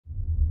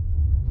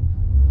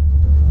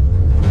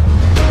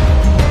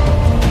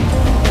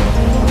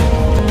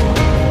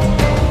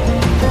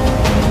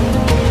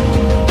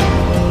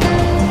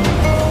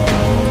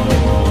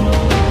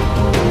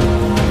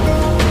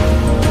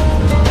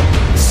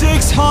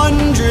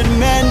600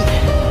 men,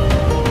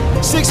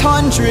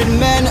 600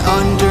 men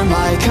under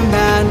my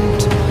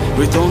command,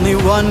 with only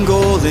one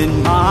goal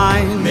in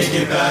mind: make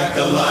it back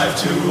alive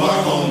to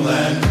our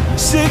homeland.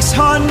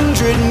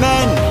 600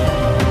 men,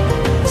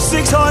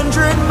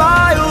 600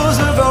 miles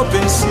of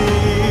open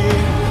sea.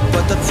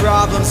 But the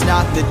problem's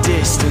not the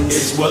distance,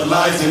 it's what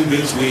lies in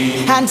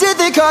between. And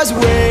Ithaca's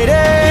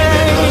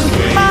waiting,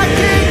 my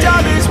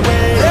kingdom is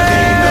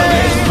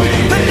waiting,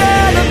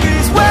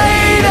 Penelope's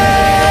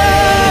waiting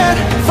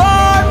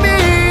for me.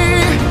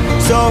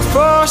 So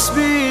full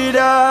speed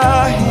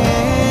ahead,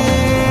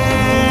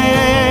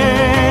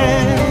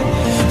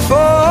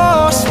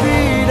 full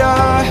speed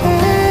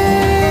ahead.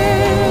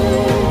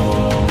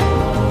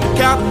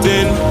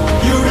 Captain,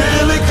 you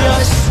really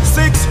just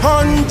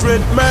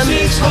 600 men,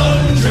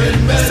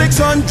 600 men,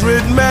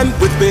 600 men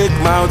with big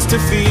mouths to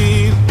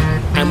feed,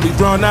 and we've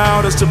run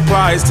out of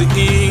supplies to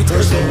eat.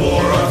 First the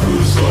war, our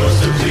food source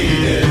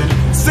depleted.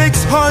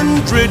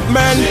 600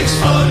 men,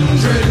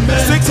 600 men,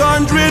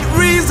 600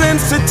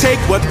 reasons to take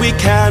what we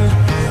can.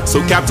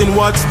 So Captain,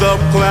 what's the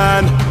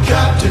plan?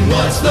 Captain,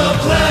 what's the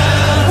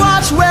plan?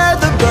 Watch where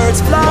the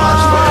birds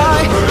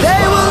fly,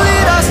 they will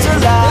lead us to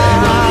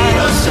land.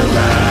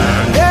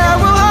 There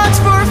will hunt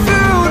for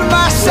food,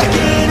 my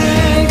second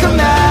in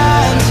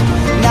command.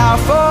 Now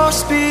full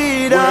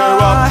speed ahead.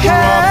 We're up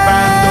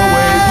and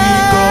away we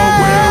go.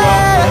 We're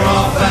up, we're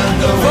off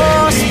and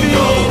away we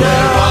go.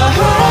 We're up,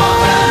 we're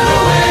off and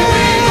away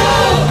we go.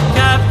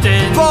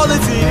 Captain,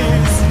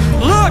 Politics.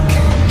 look!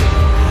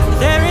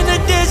 There in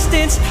the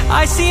distance,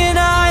 I see an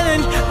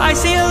island. I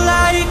see a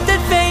light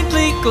that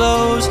faintly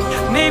glows.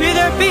 Maybe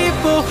they're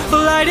people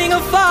lighting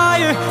a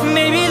fire.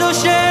 Maybe they'll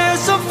share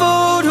some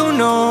food, who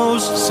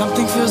knows?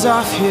 Something feels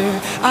off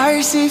here.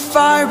 I see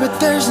fire, but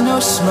there's no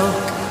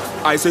smoke.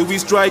 I say we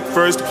strike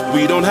first,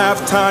 we don't have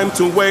time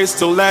to waste,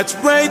 so let's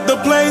raid the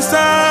place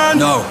and...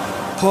 No,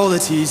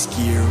 Polities,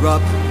 gear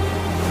up.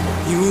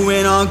 You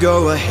win, I'll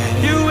go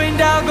ahead. You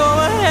and I'll go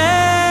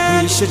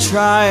ahead. We should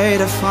try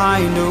to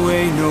find a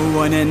way no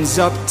one ends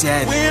up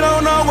dead. We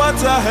don't know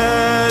what's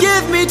ahead.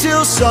 Give me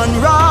till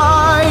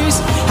sunrise,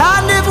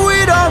 and if we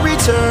don't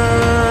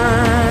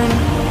return,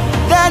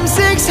 then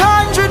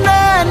 600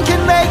 men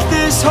can make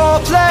this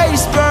whole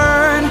place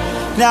burn.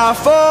 Now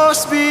full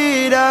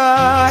speed up.